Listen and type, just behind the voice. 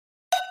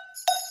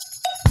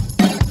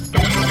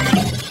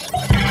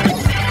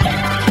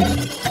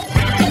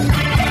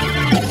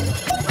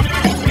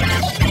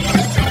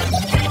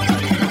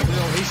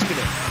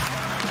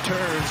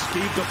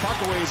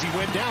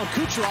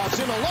Kucherov's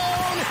in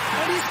alone,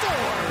 and he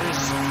scores!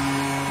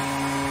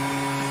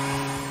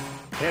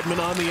 Hedman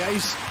on the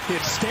ice,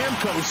 it's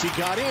Stamkos, he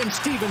got in,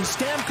 Steven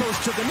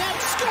Stamkos to the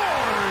net,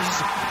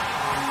 scores!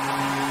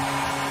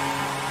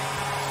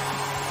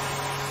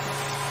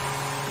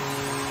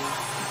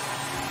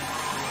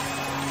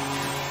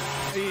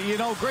 You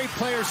know, great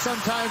players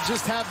sometimes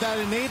just have that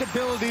innate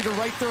ability to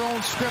write their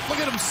own script. Look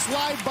at him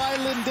slide by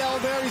Lindell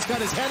there. He's got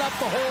his head up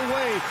the whole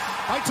way.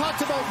 I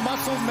talked about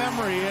muscle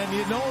memory, and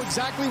you know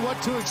exactly what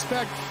to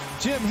expect.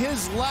 Jim,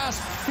 his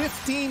last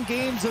 15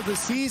 games of the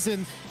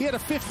season, he had a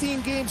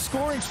 15-game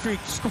scoring streak,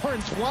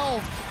 scoring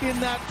 12 in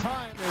that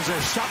time. There's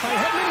a shot by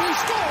Hedman, he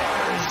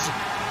scores!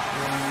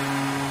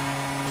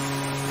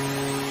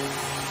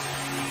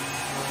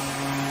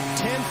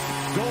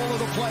 10th goal of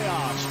the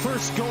playoffs,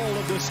 first goal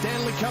of the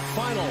Stanley Cup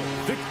final.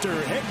 Victor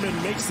Hedman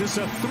makes this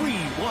a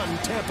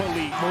 3-1 Tampa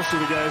lead. Most of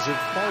the guys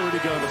have already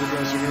gone to the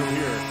dressing room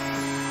here.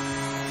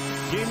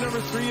 Game number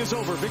 3 is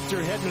over.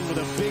 Victor Hedman with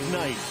a big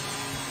night.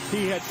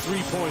 He had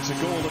 3 points, a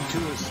goal, and 2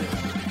 assists.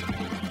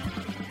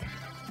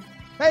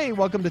 Hey,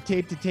 welcome to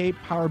Tape,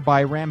 powered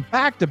by Ram,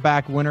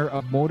 back-to-back winner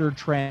of Motor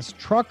Trend's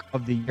Truck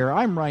of the Year.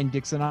 I'm Ryan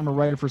Dixon. I'm a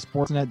writer for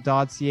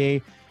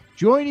Sportsnet.ca.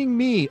 Joining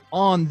me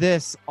on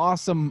this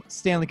awesome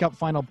Stanley Cup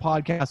Final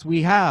podcast,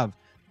 we have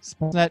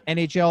Sportsnet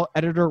NHL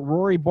editor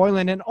Rory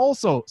Boylan and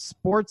also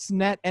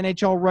Sportsnet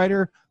NHL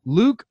writer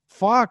Luke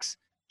Fox.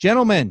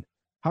 Gentlemen,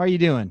 how are you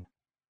doing?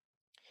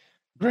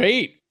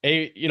 Great.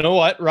 Hey, you know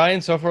what,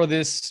 Ryan? So far,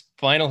 this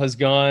final has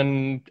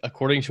gone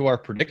according to our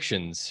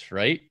predictions,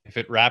 right? If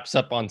it wraps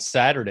up on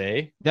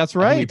Saturday. That's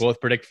right. We both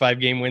predict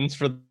 5-game wins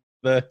for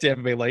the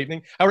Tampa Bay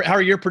Lightning. How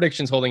are your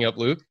predictions holding up,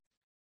 Luke?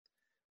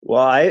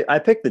 Well, I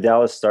picked the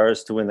Dallas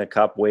Stars to win the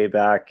Cup way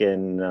back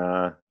in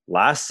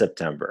last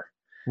September.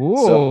 Ooh.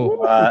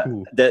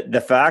 So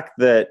the fact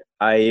that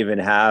I even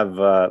have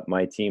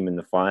my team in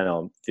the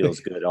final feels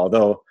good.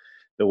 Although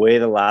the way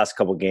the last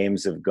couple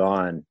games have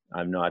gone,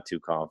 I'm not too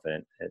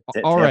confident.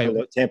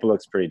 Tampa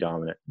looks pretty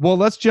dominant. Well,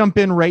 let's jump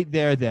in right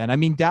there then. I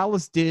mean,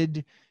 Dallas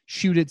did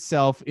shoot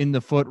itself in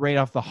the foot right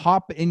off the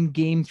hop in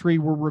Game 3.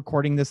 We're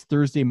recording this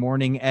Thursday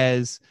morning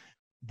as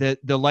the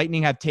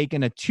Lightning have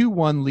taken a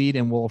 2-1 lead,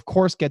 and we'll, of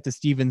course, get to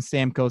Steven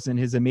Stamkos and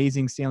his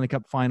amazing Stanley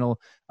Cup final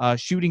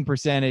shooting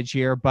percentage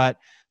here. But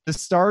the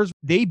Stars,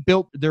 they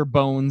built their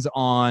bones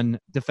on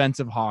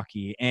defensive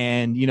hockey.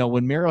 And, you know,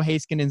 when Miro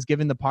Heiskanen's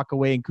giving the puck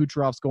away and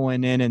Kucherov's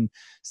going in and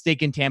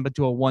staking Tampa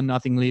to a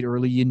 1-0 lead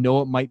early, you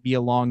know it might be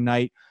a long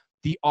night.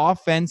 The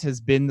offense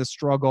has been the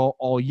struggle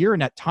all year,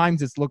 and at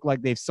times it's looked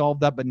like they've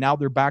solved that, but now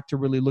they're back to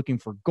really looking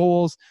for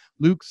goals.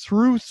 Luke,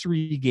 through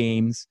 3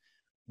 games,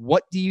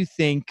 what do you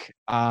think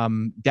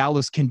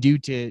Dallas can do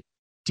to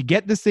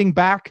get this thing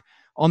back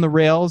on the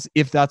rails,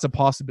 if that's a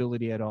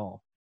possibility at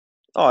all?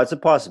 Oh, it's a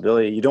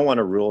possibility. You don't want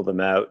to rule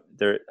them out.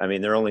 They're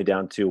only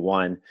down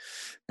 2-1,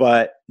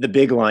 but the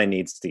big line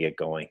needs to get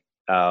going.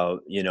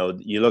 You know,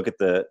 you look at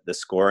the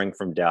scoring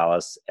from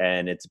Dallas,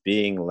 and it's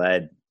being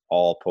led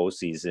all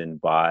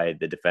postseason by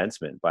the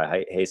defensemen,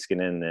 by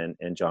Heiskanen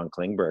and John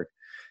Klingberg.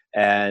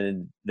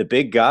 And the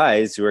big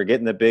guys who are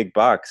getting the big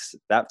bucks,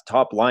 that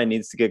top line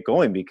needs to get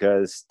going,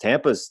 because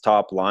Tampa's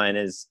top line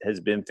has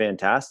been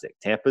fantastic.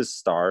 Tampa's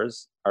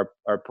Stars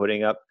are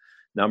putting up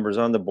numbers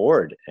on the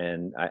board,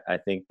 and I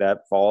think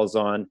that falls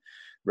on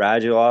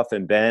Radulov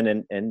and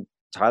Ben and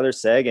Tyler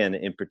Seguin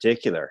in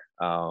particular.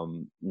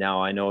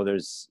 Now I know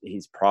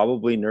he's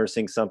probably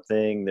nursing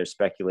something. There's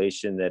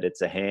speculation that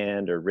it's a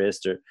hand or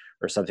wrist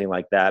or something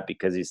like that,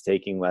 because he's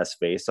taking less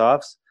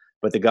faceoffs.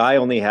 But the guy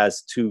only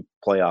has 2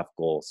 playoff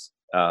goals,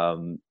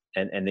 and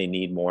they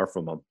need more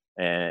from him.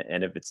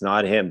 And if it's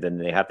not him, then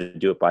they have to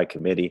do it by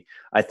committee.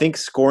 I think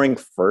scoring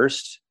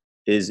first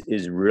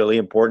is really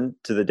important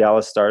to the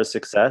Dallas Stars'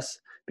 success,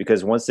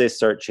 because once they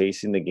start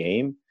chasing the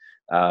game,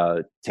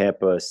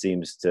 Tampa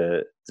seems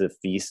to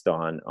feast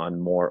on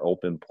more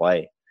open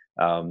play.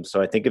 So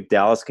I think if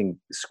Dallas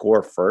can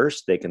score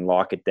first, they can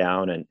lock it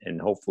down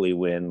and hopefully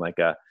win like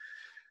a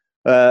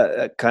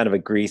kind of a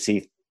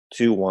greasy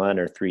 2-1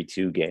 or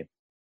 3-2 game.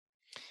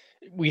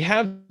 We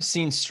have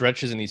seen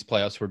stretches in these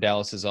playoffs where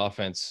Dallas's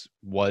offense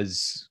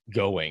was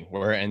going,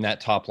 and that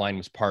top line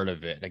was part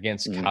of it.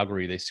 Against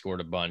Calgary, they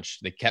scored a bunch.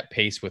 They kept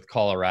pace with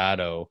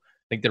Colorado.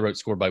 I think they were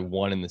outscored by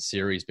 1 in the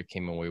series, but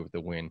came away with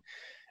the win.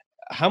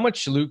 How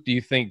much, Luke, do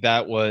you think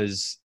that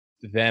was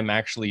them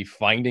actually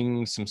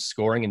finding some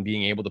scoring and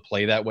being able to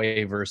play that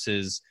way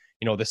versus,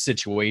 you know, the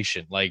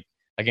situation? Like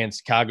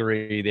against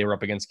Calgary, they were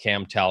up against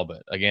Cam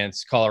Talbot.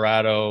 Against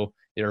Colorado,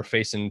 they were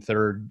facing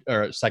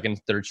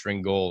second, third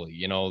string goalie.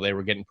 You know, they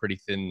were getting pretty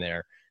thin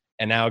there.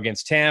 And now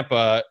against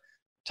Tampa,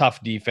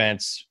 tough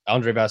defense.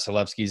 Andrei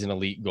Vasilevsky's an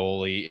elite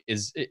goalie.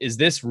 Is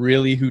this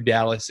really who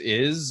Dallas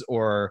is,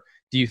 or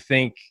do you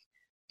think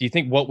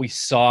what we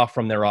saw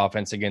from their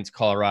offense against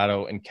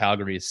Colorado and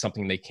Calgary is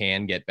something they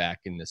can get back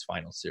in this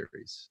final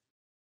series?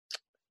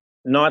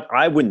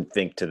 I wouldn't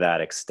think to that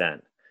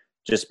extent,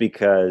 just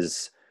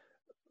because,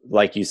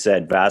 like you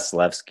said,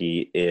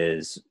 Vasilevsky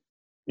is,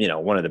 you know,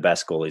 one of the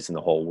best goalies in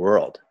the whole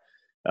world.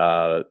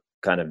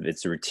 kind of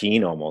it's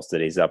routine almost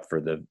that he's up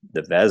for the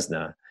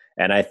Vezina.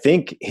 And I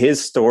think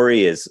his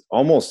story is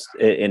almost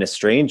in a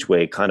strange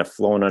way kind of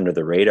flown under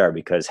the radar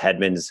because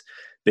Hedman's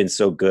been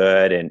so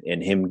good,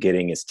 and him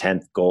getting his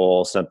 10th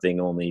goal, something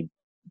only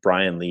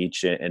Brian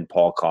Leetch and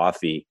Paul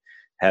Coffey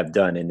have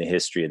done in the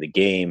history of the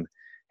game,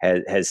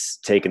 has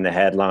taken the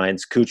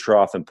headlines.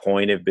 Kucherov and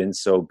Point have been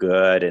so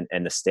good, and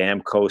the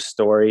Stamkos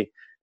story.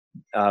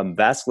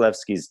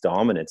 Vasilevsky's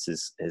dominance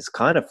has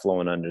kind of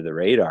flown under the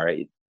radar.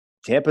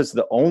 Tampa's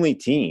the only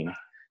team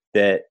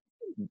that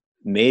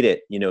made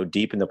it,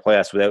 deep in the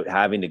playoffs without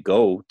having to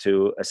go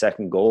to a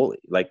second goalie.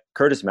 Like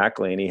Curtis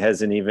McElhinney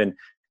hasn't even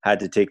had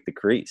to take the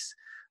crease.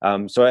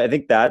 So I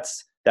think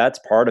that's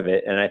part of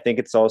it. And I think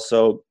it's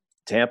also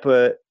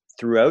Tampa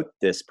throughout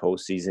this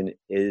postseason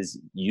is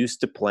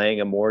used to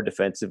playing a more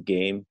defensive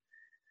game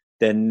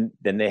than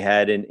they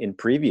had in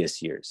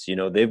previous years.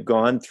 They've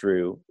gone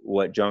through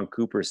what John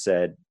Cooper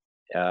said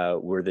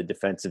were the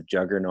defensive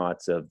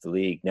juggernauts of the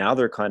league. Now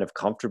they're kind of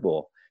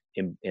comfortable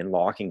in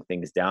locking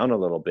things down a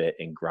little bit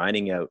and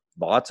grinding out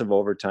lots of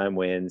overtime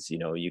wins.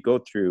 You go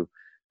through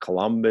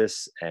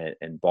Columbus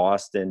and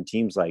Boston,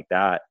 teams like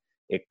that,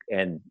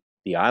 and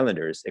the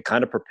Islanders, it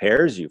kind of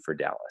prepares you for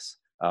Dallas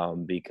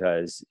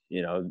because,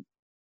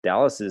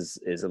 Dallas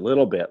is a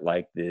little bit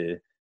like the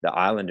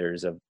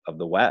Islanders of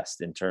the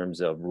West in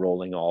terms of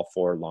rolling all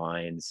four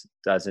lines,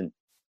 doesn't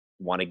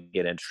want to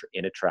get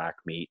in a track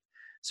meet.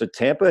 So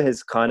Tampa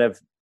has kind of,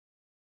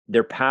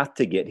 their path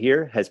to get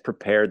here has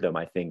prepared them,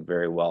 I think,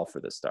 very well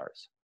for the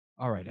Stars.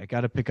 All right, I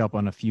got to pick up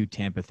on a few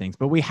Tampa things,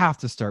 but we have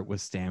to start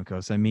with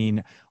Stamkos. I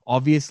mean,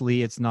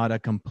 obviously it's not a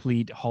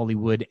complete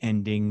Hollywood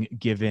ending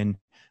given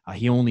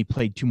he only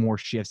played 2 more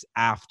shifts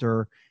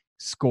after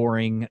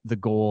scoring the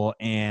goal.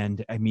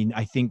 And I mean,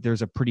 I think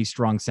there's a pretty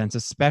strong sense,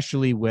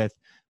 especially with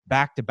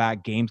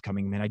back-to-back games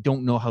coming. Man, I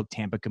don't know how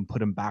Tampa can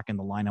put him back in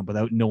the lineup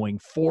without knowing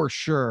for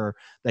sure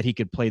that he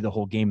could play the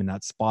whole game, and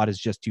that spot is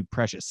just too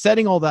precious.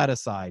 Setting all that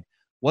aside,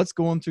 what's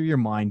going through your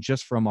mind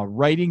just from a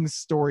writing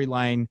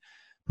storyline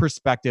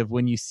perspective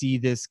when you see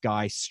this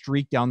guy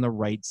streak down the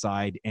right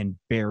side and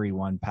bury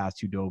one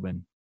past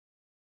Hudobin?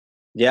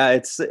 Yeah,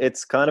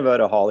 it's kind of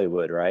out of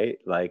Hollywood, right?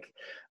 Like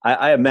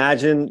I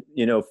imagine,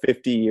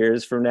 50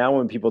 years from now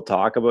when people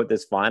talk about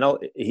this final,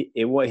 he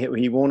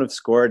won't have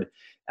scored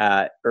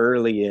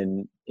early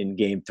in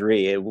game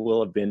 3. It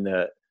will have been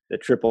the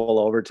triple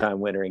overtime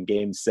winner in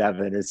game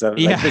 7 or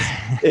something. Yeah.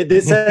 Like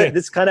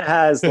this kind of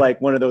has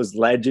like one of those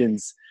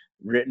legends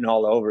written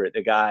all over it.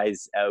 The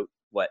guy's out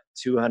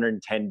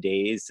 210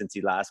 days since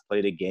he last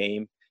played a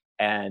game.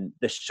 And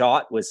the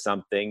shot was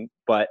something,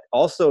 but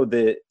also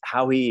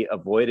how he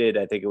avoided,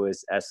 I think it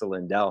was Esa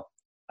Lindell,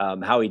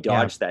 how he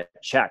dodged that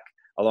check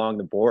along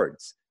the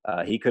boards.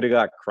 He could have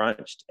got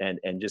crunched and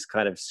just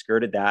kind of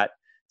skirted that,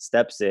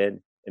 steps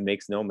in and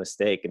makes no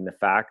mistake. And the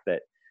fact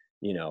that,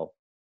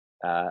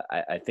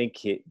 I think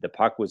the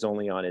puck was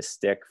only on his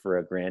stick for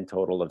a grand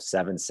total of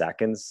 7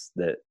 seconds.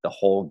 The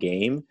whole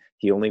game,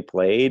 he only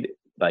played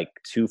like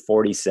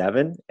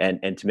 2:47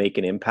 and to make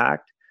an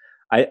impact.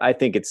 I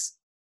think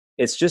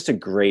it's just a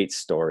great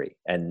story.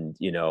 And,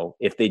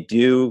 if they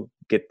do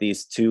get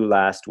these 2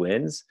 last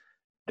wins,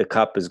 the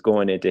cup is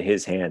going into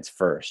his hands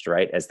first,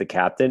 right? As the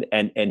captain.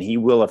 And he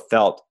will have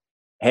felt,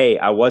 hey,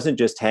 I wasn't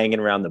just hanging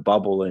around the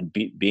bubble and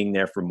being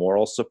there for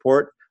moral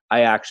support.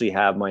 I actually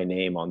have my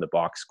name on the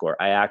box score.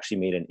 I actually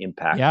made an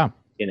impact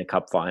in a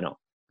cup final.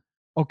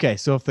 Okay.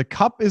 So if the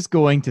cup is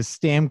going to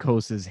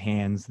Stamkos's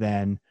hands,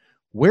 then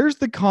where's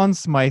the Conn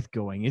Smythe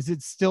going? Is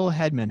it still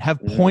Hedman? Have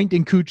Point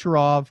and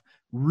Kucherov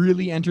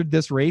really entered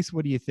this race?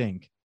 What do you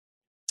think?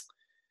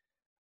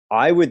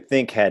 I would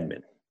think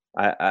Hedman.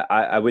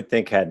 I would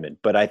think Hedman,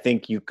 but I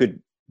think you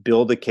could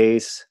build a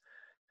case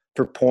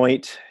for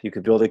Point. You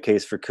could build a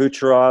case for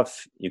Kucherov.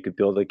 You could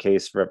build a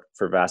case for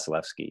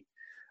Vasilevsky.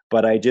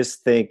 But I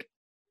just think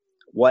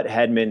what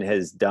Hedman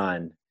has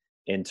done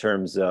in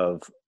terms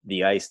of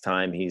the ice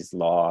time he's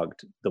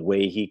logged, the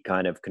way he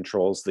kind of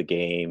controls the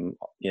game,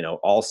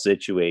 all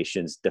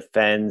situations,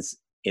 defends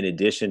in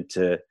addition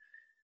to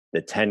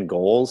the 10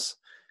 goals,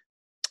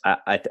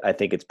 I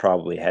think it's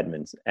probably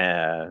Hedman's.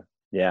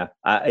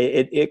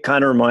 It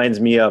kind of reminds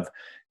me of,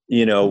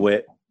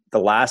 with the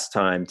last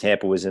time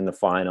Tampa was in the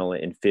final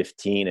in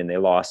 2015 and they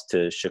lost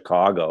to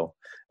Chicago.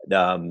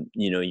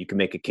 You can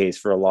make a case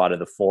for a lot of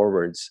the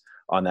forwards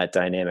on that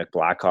dynamic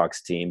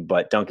Blackhawks team,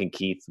 but Duncan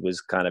Keith was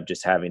kind of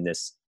just having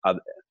this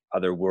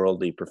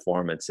otherworldly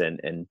performance,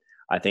 and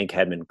I think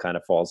Hedman kind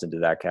of falls into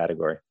that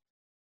category.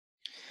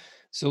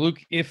 So, Luke,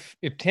 if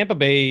Tampa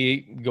Bay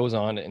goes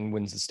on and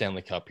wins the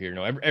Stanley Cup here,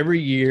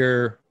 every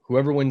year,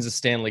 whoever wins the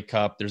Stanley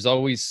Cup, there's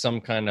always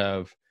some kind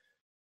of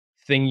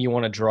thing you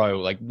want to draw out.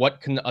 Like, what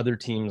can other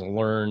teams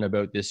learn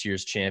about this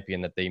year's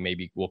champion that they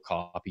maybe will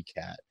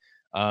copycat?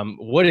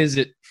 What is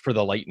it for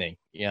the Lightning?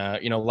 Yeah,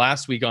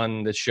 last week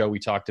on the show we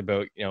talked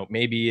about,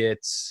 maybe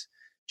it's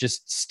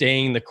just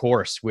staying the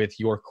course with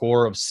your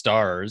core of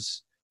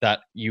stars that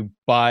you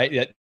buy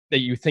that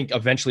you think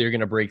eventually are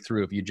going to break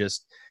through if you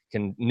just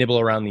can nibble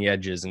around the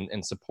edges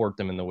and support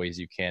them in the ways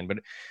you can. But,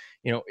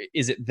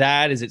 is it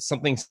that? Is it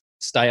something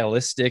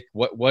stylistic?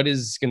 What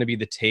is going to be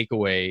the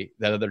takeaway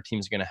that other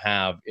teams are going to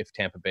have if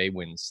Tampa Bay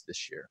wins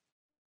this year?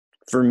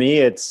 For me,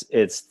 it's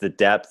the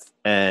depth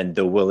and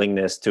the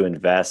willingness to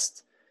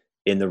invest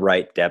in the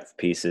right depth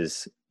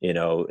pieces. You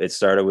know, it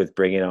started with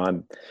bringing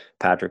on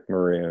Patrick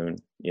Maroon,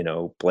 you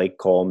know, Blake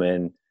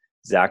Coleman,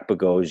 Zach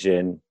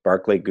Bogosian,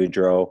 Barclay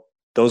Goodrow.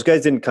 Those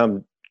guys didn't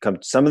come.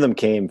 Some of them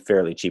came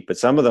fairly cheap, but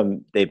some of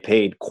them, they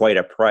paid quite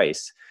a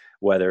price,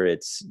 whether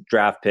it's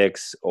draft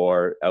picks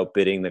or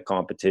outbidding the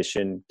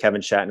competition.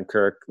 Kevin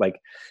Shattenkirk, like,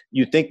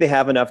 you think they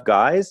have enough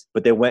guys,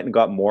 but they went and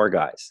got more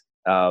guys.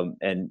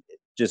 And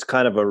just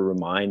kind of a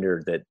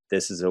reminder that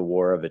this is a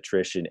war of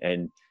attrition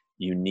and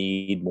you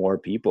need more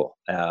people.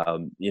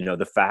 You know,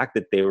 the fact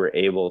that they were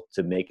able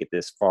to make it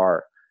this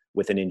far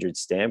with an injured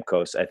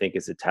Stamkos, I think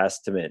is a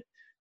testament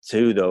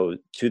to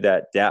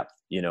that depth.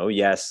 You know,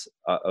 yes,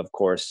 of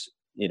course,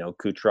 you know,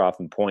 Kucherov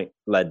and Point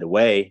led the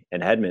way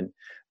and Hedman,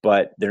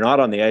 but they're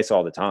not on the ice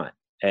all the time.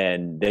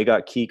 And they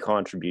got key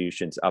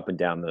contributions up and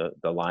down the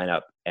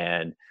lineup.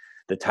 And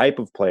the type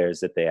of players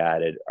that they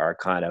added are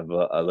kind of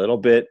a little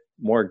bit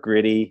more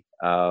gritty,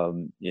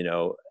 you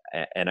know,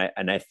 and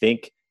I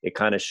think it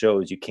kind of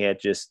shows you can't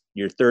just,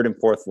 your third and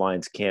fourth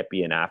lines can't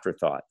be an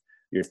afterthought.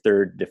 Your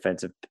third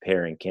defensive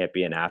pairing can't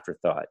be an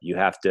afterthought. You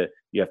have to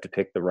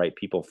pick the right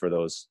people for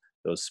those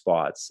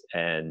spots,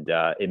 and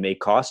it may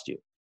cost you.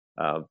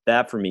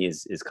 That for me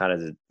is kind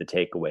of the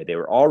takeaway. They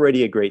were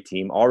already a great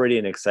team, already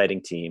an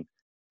exciting team,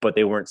 but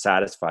they weren't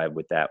satisfied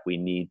with that. We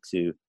need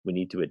to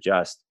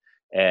adjust.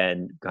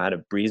 And kind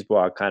of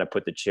Brisebois kind of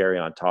put the cherry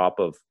on top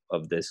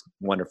of this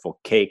wonderful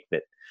cake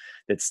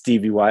that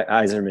Stevie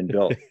Yzerman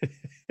built.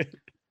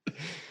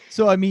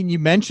 So, I mean, you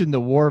mentioned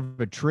the war of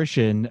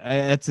attrition.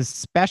 It's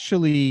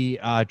especially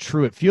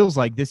true, it feels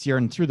like, this year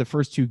and through the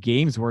first two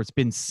games where it's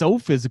been so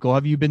physical.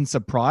 Have you been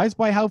surprised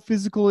by how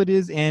physical it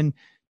is? And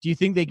do you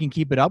think they can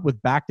keep it up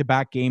with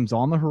back-to-back games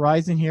on the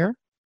horizon here?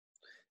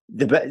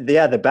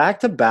 The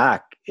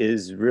back-to-back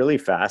is really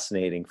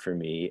fascinating for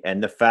me.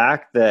 And the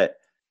fact that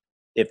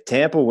if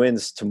Tampa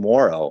wins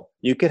tomorrow,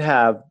 you could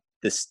have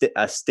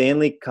a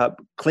Stanley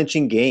Cup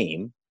clinching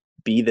game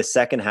be the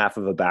second half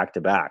of a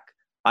back-to-back.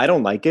 I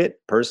don't like it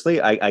personally.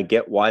 I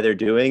get why they're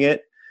doing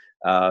it.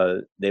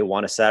 They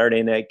want a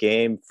Saturday night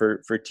game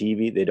for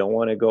TV. They don't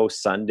want to go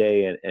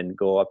Sunday and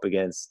go up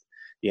against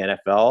the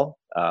NFL.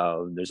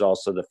 There's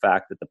also the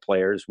fact that the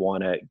players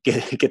want to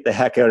get the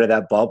heck out of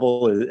that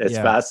bubble as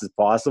fast as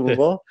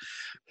possible.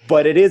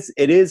 But it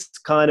is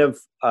kind of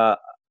a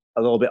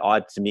little bit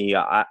odd to me.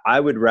 I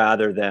would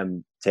rather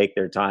them take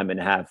their time and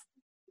have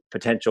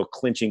potential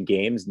clinching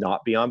games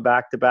not be on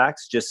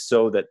back-to-backs, just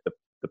so that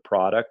the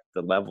product,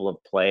 the level of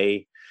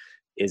play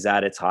is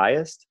at its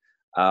highest.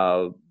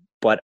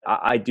 But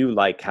I do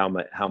like how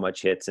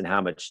much hits and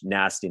how much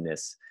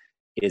nastiness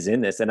is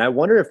in this. And I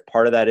wonder if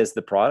part of that is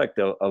the product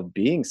of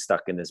being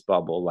stuck in this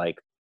bubble. Like,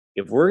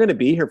 if we're going to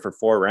be here for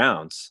 4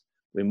 rounds,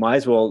 we might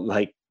as well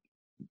like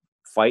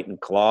fight and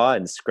claw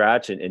and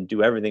scratch and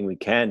do everything we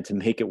can to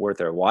make it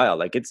worth our while.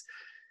 Like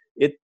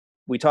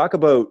we talk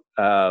about,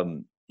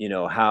 you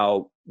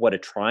know, what a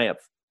triumph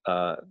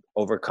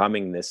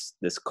overcoming this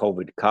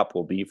COVID Cup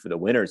will be for the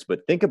winners. But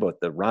think about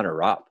the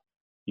runner-up.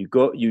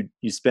 You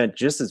spent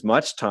just as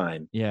much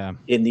time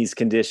in these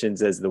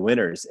conditions as the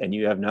winners, and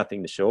you have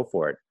nothing to show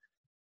for it.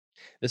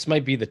 This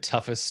might be the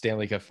toughest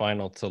Stanley Cup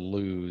final to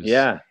lose.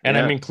 Yeah. And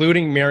I'm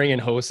including Marian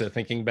Hossa,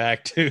 thinking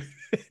back to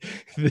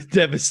the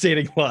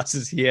devastating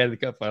losses he had in the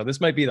Cup final.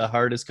 This might be the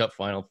hardest Cup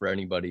final for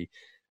anybody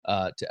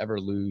to ever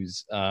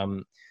lose.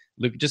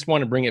 Luke, just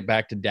want to bring it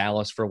back to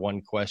Dallas for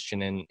one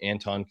question, and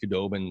Anton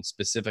Khudobin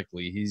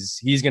specifically.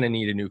 He's going to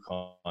need a new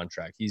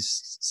contract.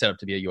 He's set up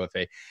to be a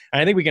UFA.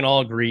 And I think we can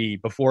all agree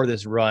before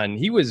this run,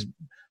 he was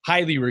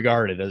highly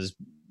regarded as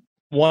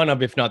one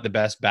of, if not the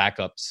best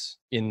backups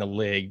in the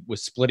league,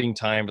 was splitting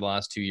time for the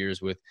last 2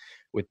 years with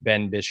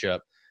Ben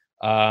Bishop.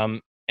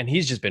 And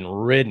he's just been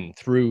ridden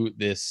through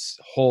this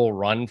whole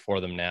run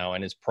for them now,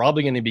 and is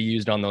probably going to be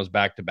used on those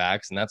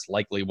back-to-backs, and that's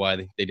likely why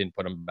they didn't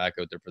put him back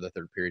out there for the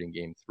third period in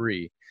Game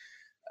 3.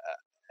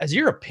 Has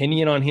your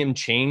opinion on him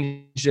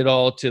changed at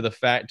all to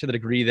the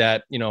degree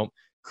that, you know,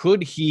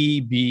 could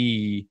he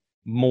be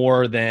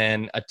more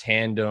than a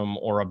tandem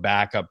or a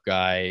backup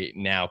guy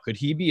now? Could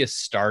he be a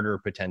starter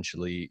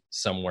potentially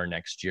somewhere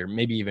next year,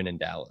 maybe even in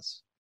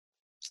Dallas?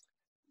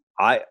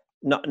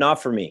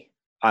 Not for me.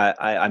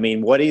 I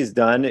mean, what he's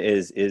done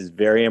is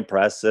very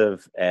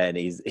impressive, and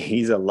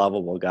he's a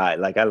lovable guy.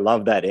 Like, I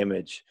love that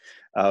image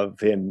of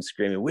him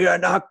screaming, "We are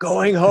not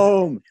going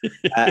home."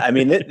 I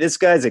mean, this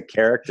guy's a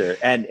character,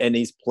 and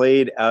he's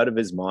played out of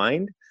his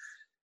mind.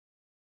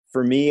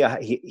 For me,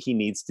 he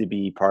needs to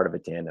be part of a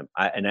tandem.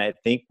 And I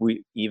think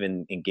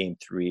even in Game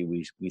 3,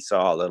 we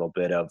saw a little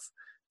bit of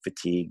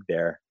fatigue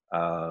there.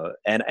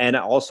 And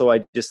also,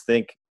 I just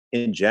think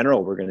in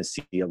general, we're going to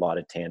see a lot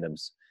of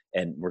tandems,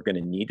 and we're going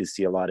to need to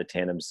see a lot of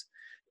tandems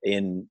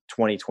in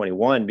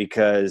 2021,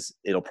 because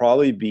it'll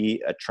probably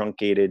be a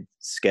truncated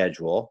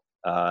schedule,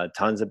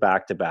 tons of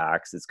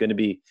back-to-backs. It's going to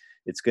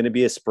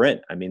be a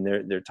sprint. I mean,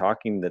 they're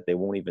talking that they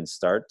won't even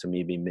start to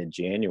maybe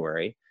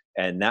mid-January.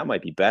 and that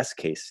might be best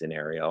case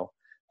scenario.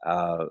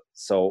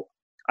 So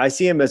I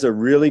see him as a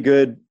really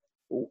good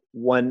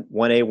 1A,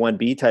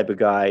 1B type of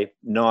guy,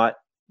 not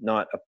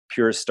a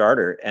pure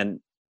starter. And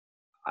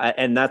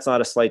that's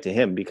not a slight to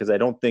him, because I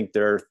don't think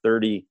there are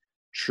 30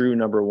 true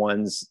number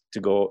ones to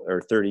go,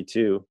 or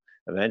 32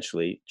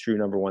 eventually true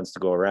number ones to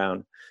go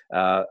around.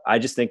 I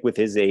just think with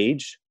his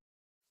age,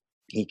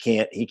 he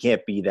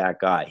can't be that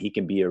guy. He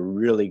can be a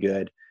really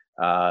good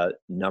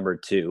number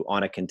 2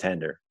 on a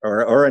contender,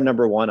 or a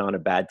number 1 on a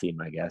bad team,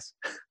 I guess.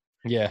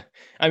 Yeah.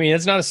 I mean,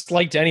 it's not a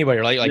slight to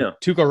anybody. Like No.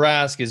 Tuukka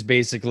Rask is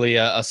basically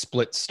a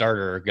split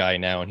starter guy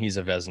now, and he's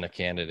a Vezina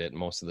candidate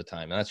most of the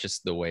time. And that's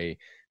just the way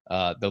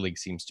the league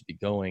seems to be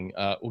going.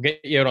 We'll get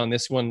you out on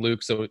this one,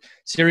 Luke. So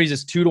series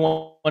is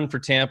 2-1 for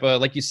Tampa.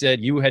 Like you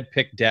said, you had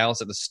picked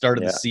Dallas at the start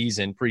of the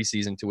season,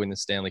 preseason, to win the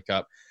Stanley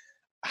Cup.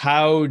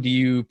 How do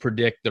you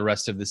predict the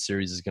rest of the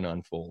series is going to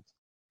unfold?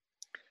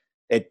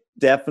 It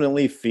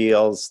definitely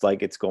feels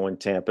like it's going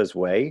Tampa's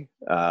way.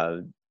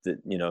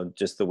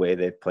 Just the way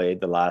they've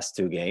played the last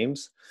 2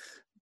 games.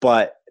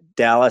 But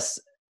Dallas,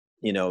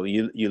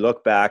 you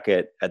look back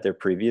at their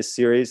previous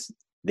series,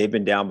 they've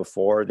been down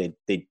before.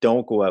 They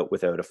don't go out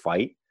without a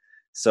fight.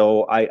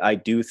 So I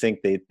do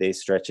think they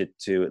stretch it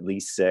to at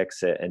least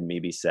 6 and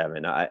maybe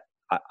 7. I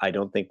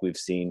don't think we've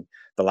seen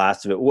the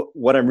last of it.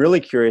 What I'm really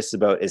curious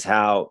about is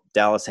how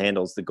Dallas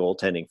handles the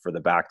goaltending for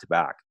the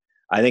back-to-back.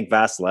 I think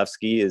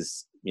Vasilevsky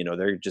is,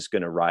 they're just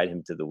going to ride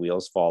him till the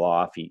wheels fall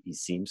off. He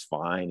seems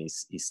fine.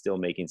 He's still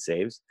making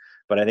saves.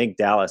 But I think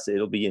Dallas,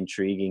 it'll be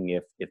intriguing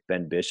if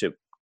Ben Bishop,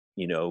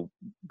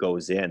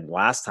 goes in.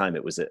 Last time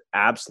it was an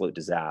absolute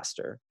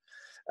disaster.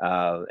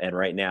 And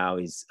right now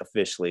he's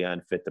officially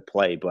unfit to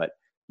play. But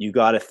you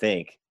got to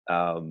think,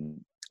 how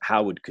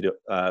would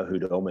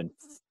Hudobin,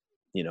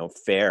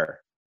 fare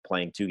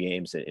playing 2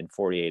 games in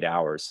 48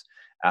 hours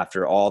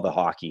after all the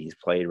hockey he's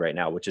played right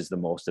now, which is the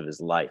most of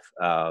his life.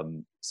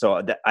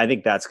 So I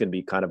think that's going to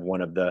be kind of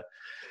one of the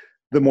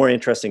more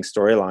interesting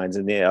storylines.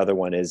 And the other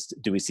one is,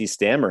 do we see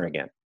Stammer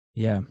again?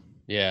 Yeah.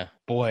 Yeah.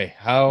 Boy,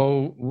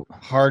 how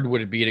hard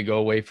would it be to go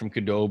away from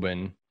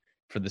Khudobin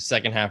for the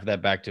second half of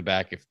that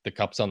back-to-back if the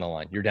cup's on the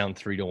line? You're down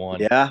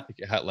 3-1. Yeah.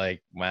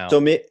 Like, wow.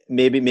 So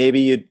maybe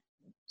you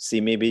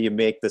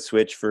make the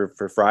switch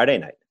for Friday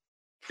night,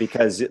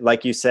 because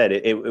like you said,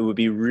 it would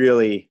be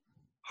really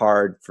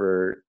hard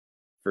for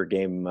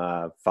game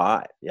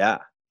 5. Yeah.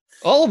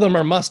 All of them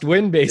are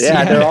must-win, basically.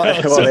 Yeah, they're all,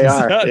 well, they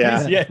are.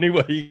 Yeah. Yeah,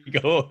 anywhere you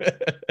go.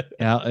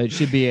 Yeah, it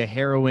should be a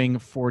harrowing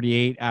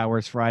 48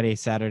 hours Friday,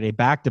 Saturday,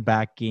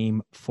 back-to-back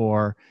game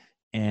 4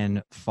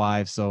 and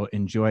 5. So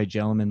enjoy,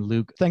 gentlemen.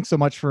 Luke, thanks so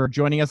much for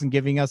joining us and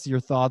giving us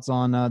your thoughts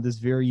on this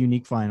very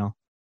unique final.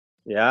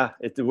 Yeah,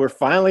 we're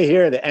finally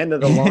here, the end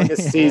of the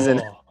longest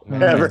season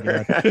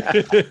ever.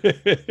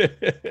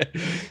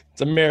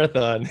 It's a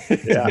marathon.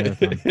 Yeah.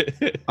 Marathon.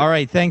 All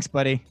right, thanks,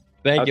 buddy.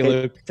 Thank you,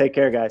 Luke. Take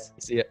care, guys.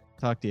 See ya.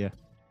 Talk to you.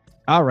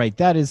 All right,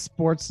 that is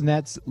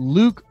Sportsnet's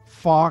Luke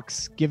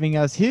Fox giving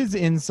us his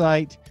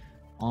insight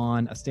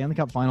on a Stanley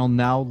Cup final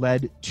now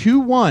led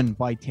 2-1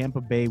 by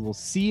Tampa Bay. We'll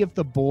see if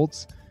the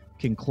Bolts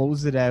can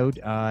close it out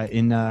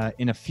in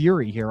a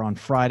fury here on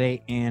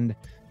Friday and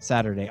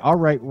Saturday. All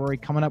right, Rory,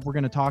 coming up, we're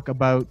going to talk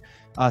about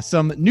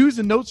some news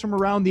and notes from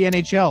around the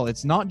NHL.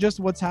 It's not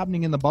just what's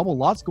happening in the bubble.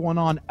 Lots going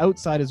on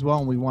outside as well,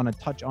 and we want to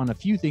touch on a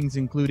few things,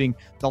 including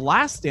the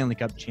last Stanley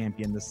Cup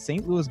champion, the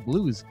St. Louis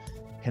Blues.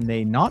 Can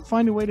they not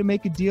find a way to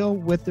make a deal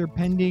with their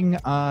pending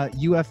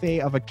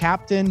UFA of a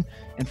captain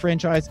and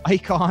franchise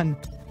icon,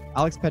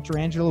 Alex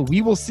Pietrangelo?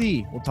 We will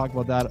see. We'll talk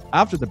about that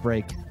after the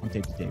break on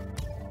Tape to Tape.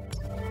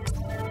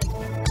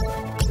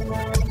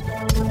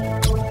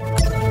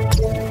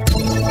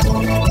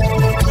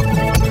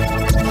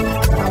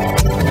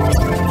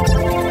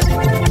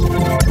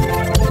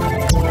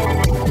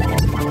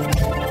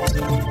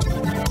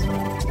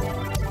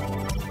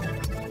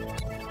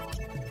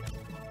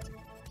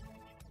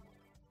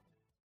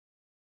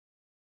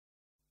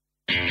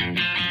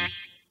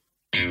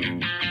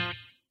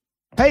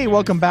 Hey,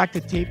 welcome back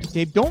to Tape to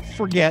Tape. Don't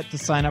forget to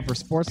sign up for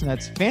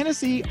Sportsnet's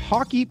Fantasy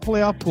Hockey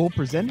Playoff Pool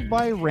presented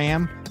by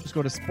RAM. Just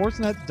go to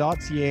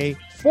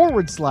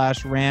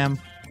sportsnet.ca/RAM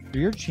for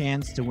your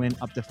chance to win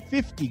up to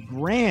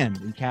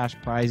 $50,000 in cash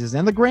prizes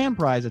and the grand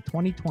prize, a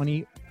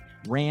 2020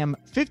 RAM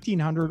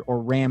 1500 or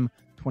RAM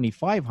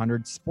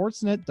 2500.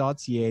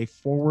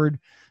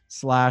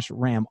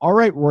 Sportsnet.ca/RAM. All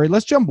right, Rory,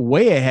 let's jump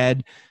way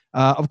ahead.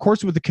 Of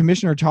course, with the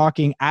commissioner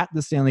talking at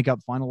the Stanley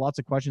Cup final, lots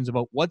of questions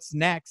about what's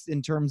next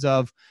in terms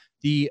of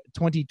the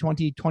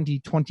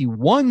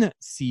 2020-2021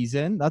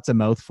 season. That's a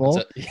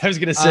mouthful. I was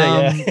going to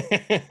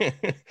say,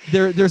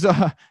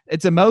 yeah.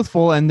 It's a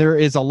mouthful, and there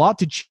is a lot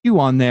to chew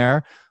on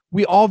there.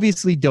 We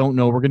obviously don't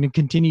know. We're going to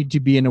continue to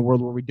be in a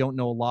world where we don't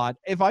know a lot.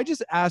 If I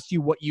just asked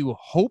you what you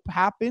hope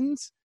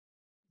happens,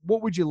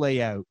 what would you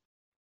lay out?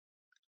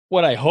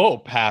 What I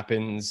hope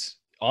happens,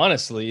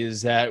 honestly,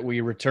 is that we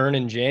return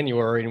in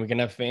January and we can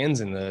have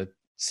fans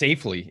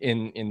safely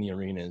in the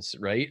arenas,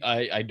 right?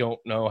 I don't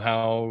know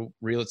how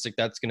realistic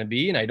that's going to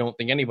be, and I don't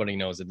think anybody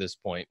knows at this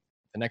point.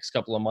 The next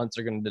couple of months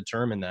are going to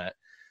determine that.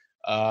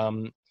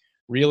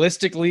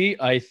 Realistically,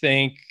 I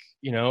think,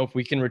 if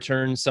we can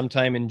return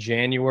sometime in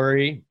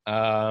January,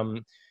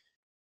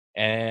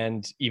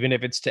 and even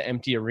if it's to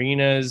empty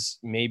arenas,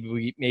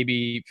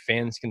 maybe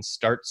fans can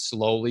start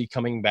slowly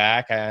coming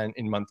back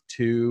in month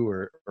 2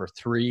 or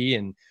 3.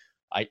 And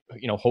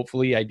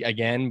hopefully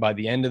again, by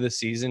the end of the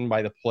season,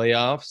 by the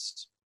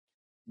playoffs,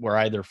 we're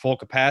either full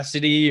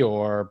capacity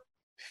or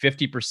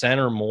 50%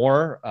 or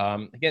more.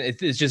 Again,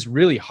 it's just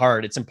really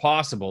hard. It's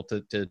impossible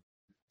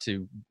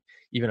to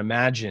even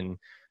imagine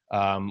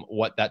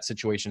what that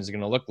situation is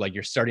going to look like.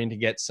 You're starting to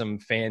get some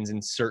fans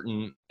in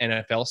certain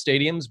NFL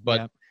stadiums,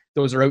 but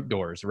those are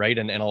outdoors, right?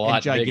 And a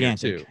lot bigger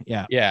too.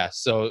 Yeah.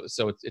 So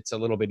it's a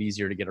little bit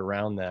easier to get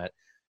around that.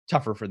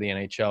 Tougher for the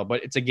NHL,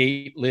 but it's a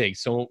gate league.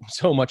 So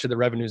much of the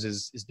revenues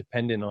is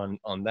dependent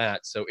on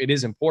that. So it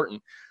is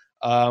important.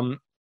 I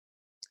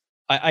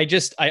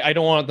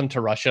don't want them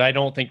to rush it. I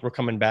don't think we're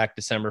coming back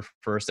December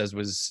 1st as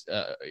was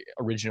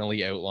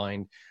originally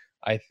outlined.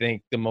 I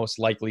think the most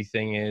likely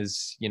thing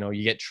is,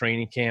 you get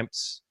training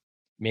camps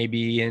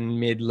maybe in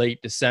late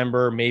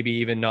December, maybe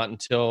even not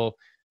until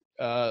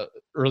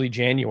early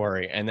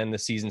January. And then the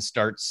season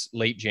starts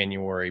late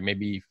January,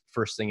 maybe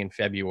first thing in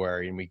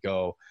February, and we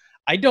go.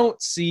 I don't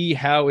see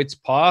how it's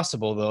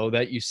possible, though,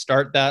 that you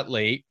start that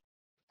late,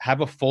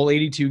 have a full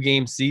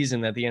 82-game season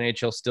that the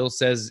NHL still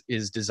says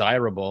is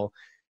desirable,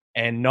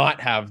 and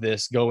not have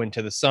this go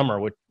into the summer,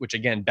 which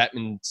again,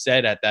 Bettman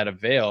said at that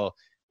Avail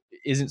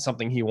isn't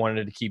something he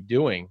wanted to keep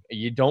doing.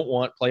 You don't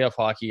want playoff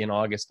hockey in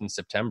August and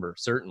September.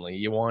 Certainly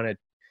you want to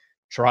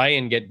try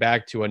and get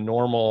back to a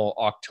normal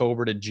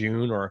October to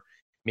June, or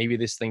maybe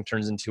this thing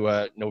turns into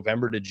a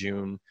November to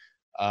June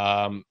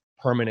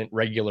permanent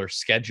regular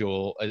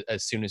schedule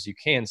as soon as you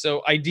can.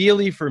 So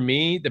ideally for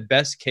me, the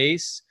best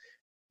case,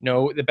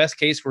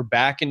 we're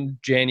back in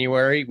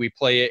January. We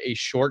play a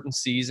shortened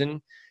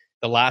season.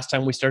 The last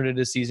time we started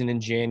a season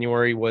in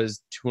January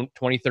was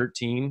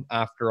 2013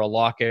 after a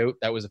lockout.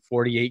 That was a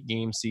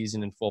 48-game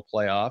season in full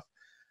playoff.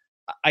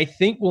 I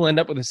think we'll end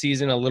up with a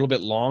season a little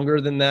bit longer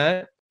than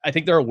that. I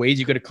think there are ways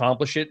you could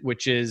accomplish it,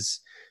 which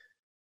is,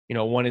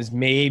 one is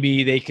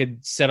maybe they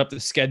could set up the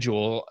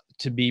schedule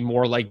to be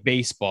more like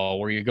baseball,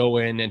 where you go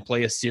in and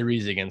play a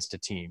series against a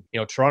team.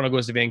 Toronto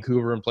goes to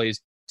Vancouver and plays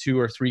 2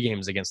 or 3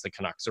 games against the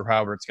Canucks, or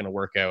however it's going to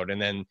work out.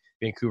 And then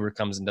Vancouver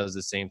comes and does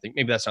the same thing.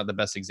 Maybe that's not the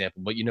best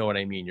example, but you know what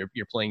I mean.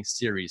 You're playing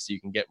series, so you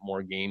can get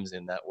more games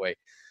in that way.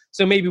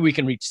 So maybe we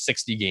can reach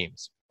 60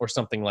 games or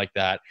something like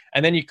that.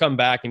 And then you come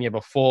back and you have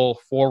a full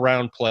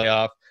 4-round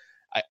playoff.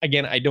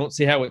 I don't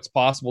see how it's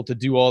possible to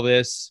do all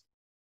this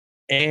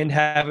and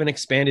have an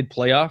expanded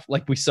playoff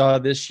like we saw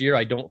this year.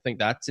 I don't think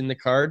that's in the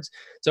cards.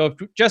 So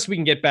if we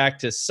can get back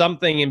to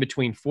something in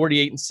between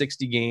 48 and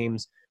 60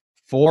 games,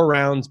 4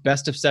 rounds,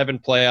 best of 7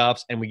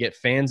 playoffs, and we get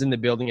fans in the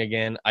building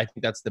again, I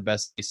think that's the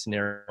best case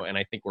scenario, and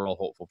I think we're all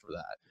hopeful for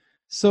that.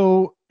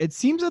 So it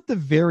seems at the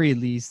very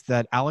least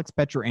that Alex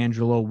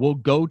Pietrangelo will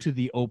go to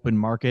the open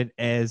market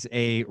as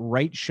a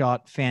right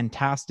shot,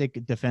 fantastic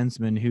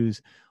defenseman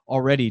who's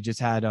already just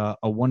had a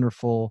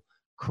wonderful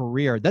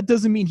career. That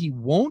doesn't mean he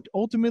won't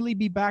ultimately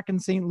be back in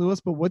St.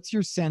 Louis, but what's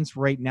your sense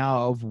right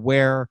now of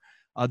where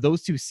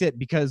those two sit?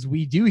 Because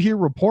we do hear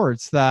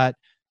reports that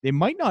they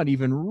might not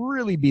even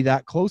really be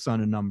that close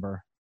on a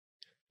number.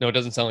 No, it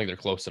doesn't sound like they're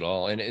close at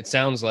all. And it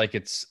sounds like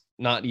it's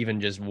not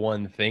even just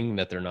one thing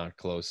that they're not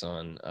close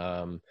on.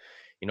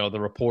 The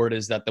report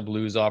is that the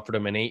Blues offered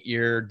him an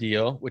 8-year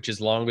deal, which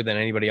is longer than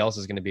anybody else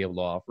is going to be able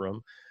to offer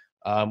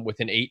him, with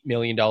an $8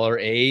 million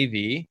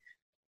AAV,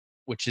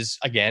 which is,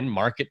 again,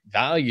 market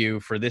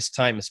value for this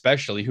time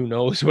especially. Who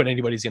knows what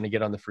anybody's going to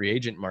get on the free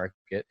agent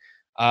market.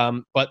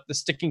 But the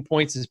sticking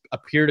points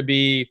appear to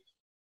be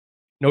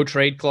no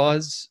trade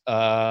clause,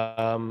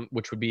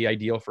 which would be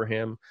ideal for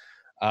him.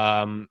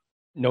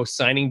 No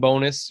signing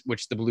bonus,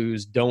 which the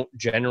Blues don't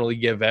generally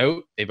give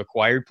out. They've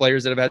acquired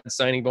players that have had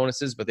signing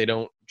bonuses, but they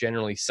don't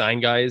generally sign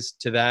guys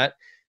to that,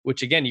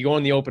 which, again, you go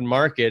in the open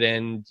market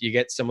and you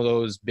get some of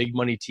those big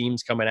money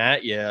teams coming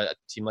at you. A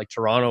team like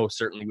Toronto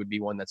certainly would be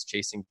one that's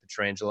chasing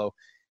Pietrangelo.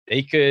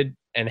 They could,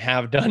 and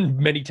have done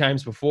many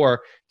times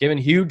before, given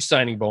huge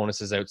signing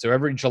bonuses out. So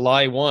every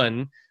July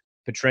 1,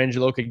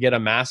 Pietrangelo could get a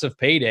massive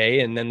payday,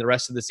 and then the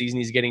rest of the season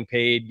he's getting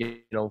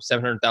paid,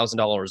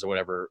 $700,000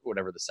 or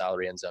whatever the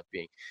salary ends up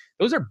being.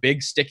 Those are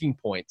big sticking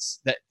points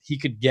that he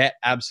could get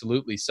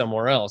absolutely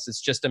somewhere else.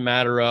 It's just a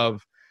matter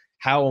of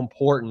how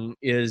important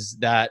is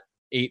that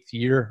 8th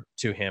year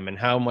to him, and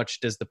how much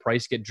does the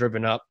price get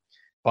driven up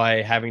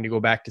by having to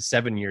go back to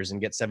 7 years and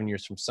get 7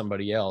 years from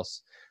somebody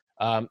else.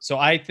 So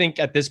I think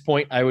at this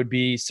point, I would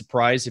be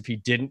surprised if he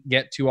didn't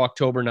get to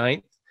October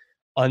 9th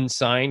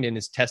unsigned and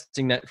is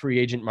testing that free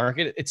agent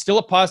market. It's still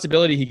a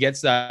possibility he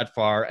gets that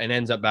far and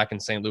ends up back in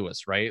St.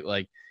 Louis, right?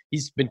 Like,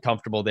 he's been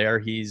comfortable there.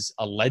 He's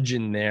a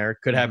legend there.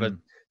 Could have a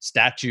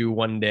statue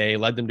one day,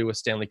 led them to a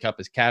Stanley Cup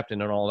as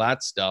captain and all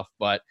that stuff.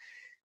 But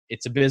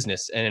it's a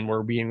business, and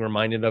we're being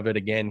reminded of it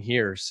again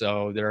here.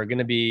 So there are going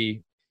to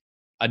be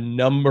a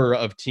number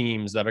of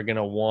teams that are going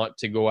to want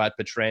to go at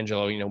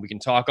Pietrangelo. We can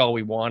talk all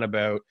we want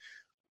about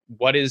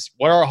what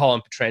are Hall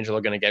and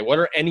Pietrangelo going to get? What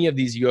are any of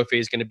these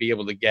UFAs going to be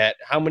able to get?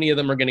 How many of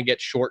them are going to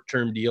get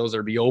short-term deals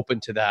or be open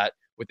to that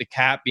with the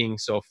cap being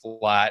so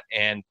flat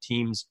and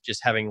teams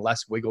just having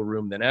less wiggle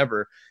room than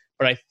ever?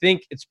 But I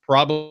think it's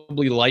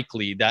probably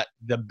likely that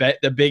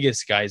the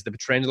biggest guys, the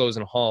Pietrangelos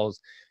and Halls,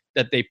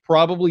 that they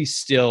probably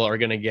still are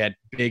going to get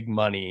big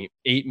money,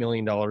 $8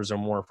 million or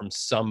more from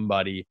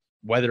somebody,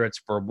 whether it's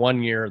for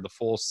 1 year or the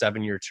full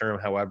 7-year term,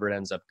 however it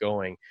ends up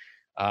going.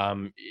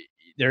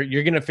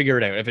 You're going to figure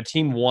it out. If a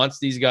team wants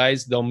these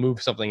guys, they'll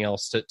move something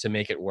else to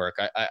make it work.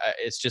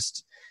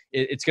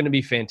 It's going to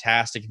be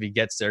fantastic if he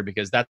gets there,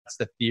 because that's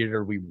the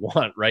theater we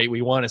want, right?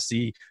 We want to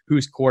see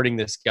who's courting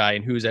this guy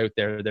and who's out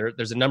there.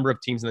 There's a number of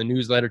teams in the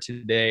newsletter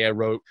today. I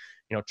wrote,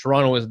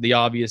 Toronto is the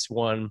obvious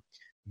one.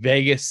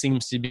 Vegas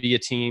seems to be a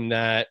team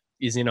that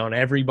is in on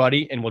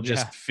everybody and will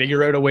just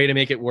figure out a way to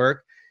make it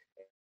work.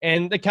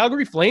 And the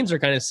Calgary Flames are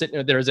kind of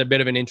sitting there as a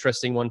bit of an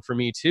interesting one for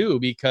me too,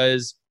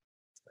 because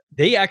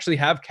they actually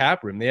have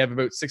cap room. They have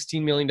about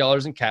 $16 million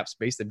in cap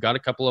space. They've got a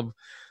couple of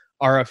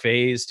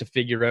RFAs to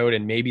figure out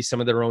and maybe some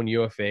of their own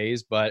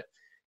UFAs, but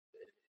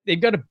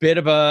they've got a bit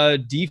of a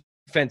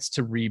defense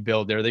to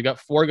rebuild there. They've got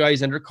 4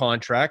 guys under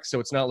contract, so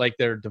it's not like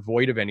they're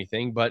devoid of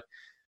anything. But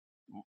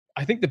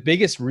I think the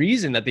biggest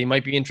reason that they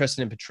might be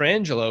interested in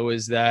Pietrangelo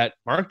is that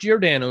Mark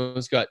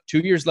Giordano's got 2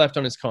 years left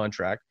on his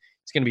contract.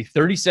 He's going to be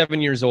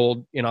 37 years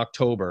old in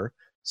October.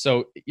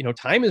 So,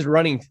 time is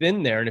running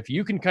thin there. And if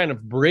you can kind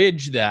of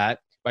bridge that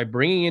by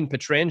bringing in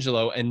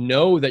Pietrangelo and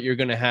know that you're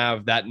going to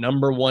have that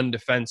number 1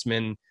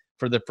 defenseman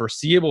for the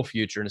foreseeable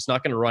future, and it's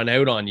not going to run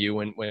out on you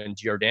when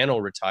Giordano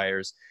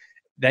retires,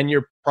 then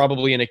you're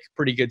probably in a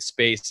pretty good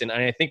space. And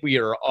I think we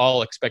are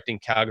all expecting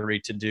Calgary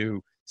to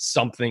do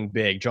something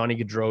big. Johnny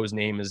Gaudreau's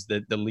name is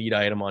the lead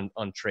item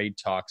on trade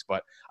talks,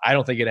 but I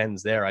don't think it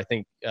ends there. I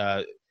think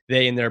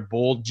they and their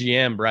bold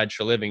GM, Brad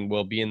Shaliving,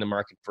 will be in the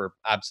market for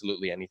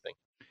absolutely anything.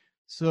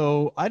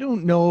 So I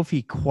don't know if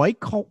he quite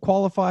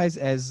qualifies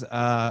as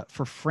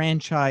for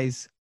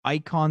franchise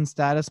icon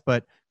status,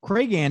 but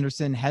Craig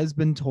Anderson has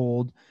been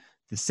told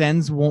the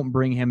Sens won't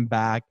bring him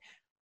back.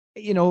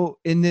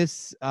 In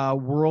this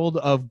world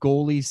of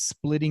goalies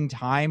splitting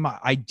time,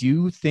 I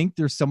do think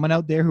there's someone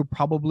out there who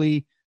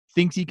probably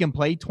thinks he can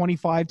play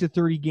 25 to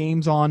 30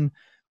 games on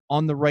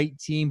the right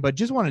team, but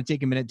just want to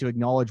take a minute to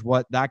acknowledge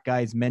what that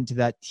guy's meant to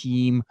that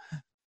team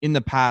in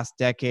the past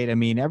decade. I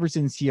mean, ever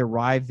since he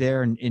arrived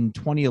there in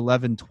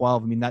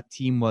 2011-12, I mean, that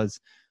team was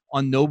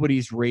on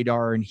nobody's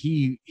radar, and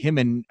him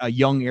and a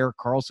young Erik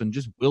Karlsson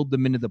just willed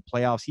them into the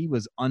playoffs. He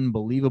was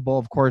unbelievable.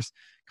 Of course,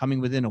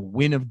 coming within a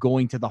win of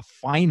going to the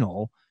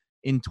final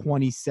in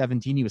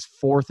 2017. He was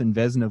 4th in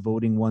Vezina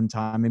voting one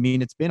time. I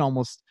mean, it's been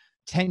almost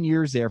 10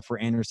 years there for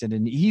Anderson,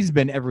 and he's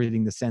been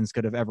everything the Sens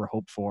could have ever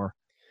hoped for.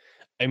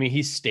 I mean,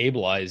 he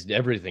stabilized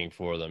everything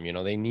for them.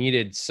 They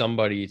needed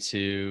somebody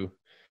to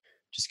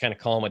just kind of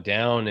calm it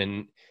down.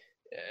 And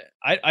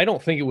I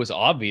don't think it was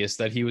obvious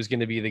that he was going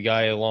to be the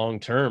guy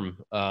long-term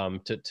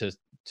to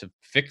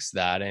fix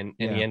that. And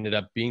he ended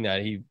up being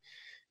that.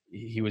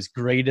 He was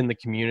great in the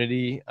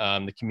community.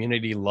 The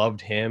community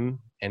loved him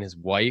and his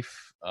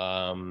wife.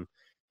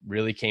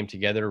 Really came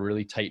together,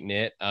 really tight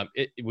knit.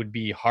 It would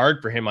be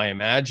hard for him, I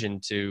imagine,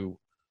 to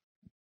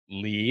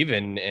leave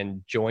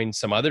and join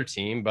some other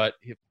team, but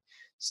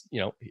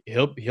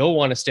he'll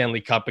want a Stanley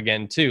Cup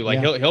again too. Like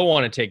he'll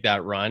want to take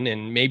that run,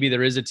 and maybe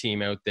there is a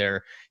team out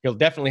there. He'll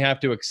definitely have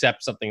to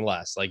accept something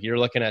less. Like you're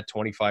looking at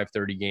 25,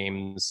 30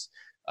 games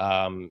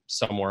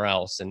somewhere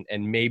else,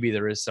 and maybe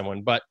there is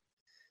someone, but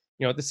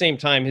at the same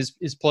time,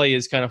 his play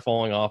is kind of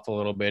falling off a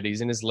little bit.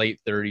 He's in his late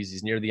 30s.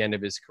 He's near the end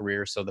of his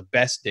career. So the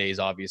best days,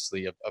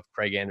 obviously, of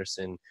Craig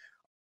Anderson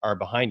are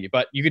behind you.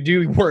 But you could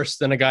do worse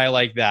than a guy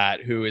like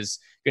that who is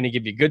going to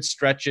give you good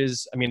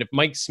stretches. I mean, if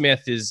Mike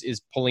Smith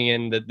is pulling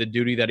in the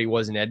duty that he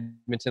was in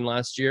Edmonton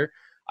last year,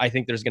 I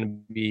think there's going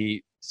to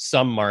be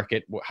some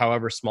market,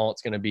 however small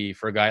it's going to be,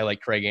 for a guy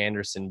like Craig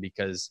Anderson,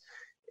 because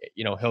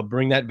he'll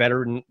bring that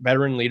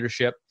veteran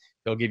leadership.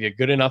 He'll give you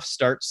good enough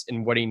starts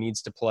in what he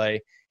needs to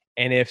play.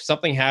 And if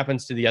something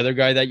happens to the other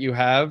guy that you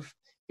have,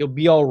 he'll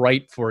be all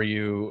right for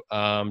you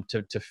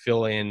to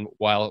fill in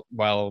while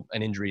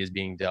an injury is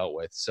being dealt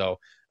with. So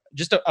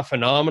just a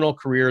phenomenal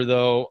career,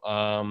 though.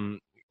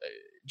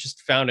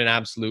 Just found an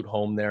absolute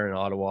home there in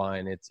Ottawa,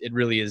 and it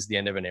really is the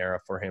end of an era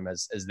for him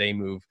as they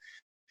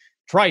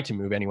try to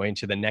move anyway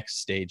into the next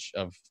stage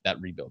of that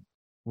rebuild.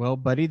 Well,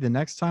 buddy, the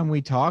next time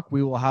we talk,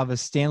 we will have a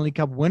Stanley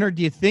Cup winner.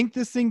 Do you think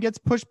this thing gets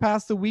pushed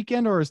past the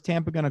weekend, or is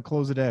Tampa going to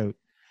close it out?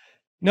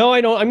 No,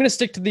 I don't. I'm going to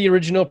stick to the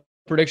original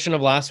prediction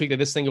of last week that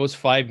this thing goes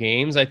 5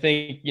 games. I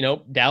think,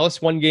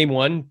 Dallas won game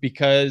 1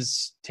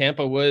 because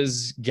Tampa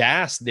was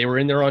gassed. They were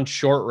in there on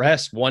short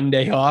rest, 1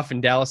 day off,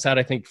 and Dallas had,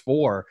 I think,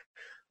 4.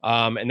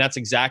 And that's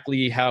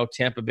exactly how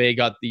Tampa Bay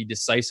got the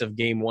decisive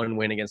game 1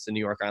 win against the New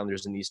York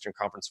Islanders in the Eastern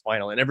Conference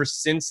Final. And ever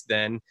since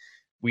then,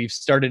 we've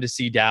started to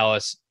see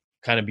Dallas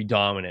kind of be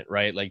dominant,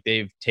 right? Like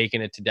they've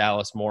taken it to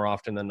Dallas more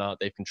often than not.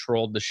 They've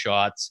controlled the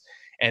shots.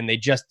 and they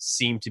just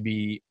seem to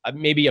be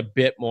maybe a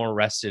bit more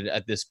rested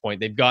at this point.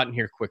 They've gotten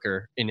here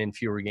quicker in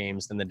fewer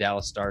games than the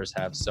Dallas Stars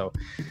have. So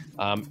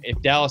if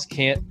Dallas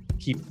can't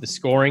keep the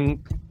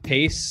scoring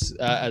pace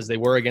as they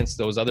were against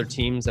those other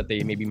teams that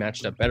they maybe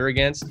matched up better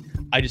against,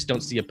 I just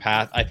don't see a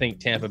path. I think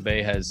Tampa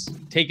Bay has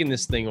taken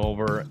this thing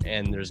over,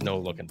 and there's no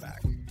looking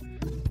back.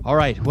 All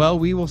right. Well,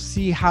 we will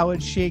see how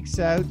it shakes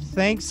out.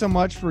 Thanks so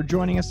much for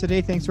joining us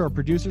today. Thanks to our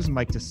producers,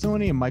 Mike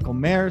Tassoni and Michael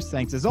Mayers.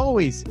 Thanks, as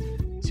always,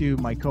 to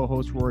my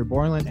co-host, Rory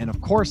Borland, and, of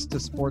course, to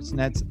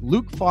Sportsnet's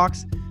Luke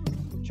Fox.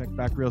 Check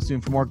back real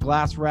soon for more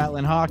glass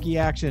rattling hockey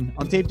action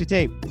on Tape to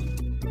Tape.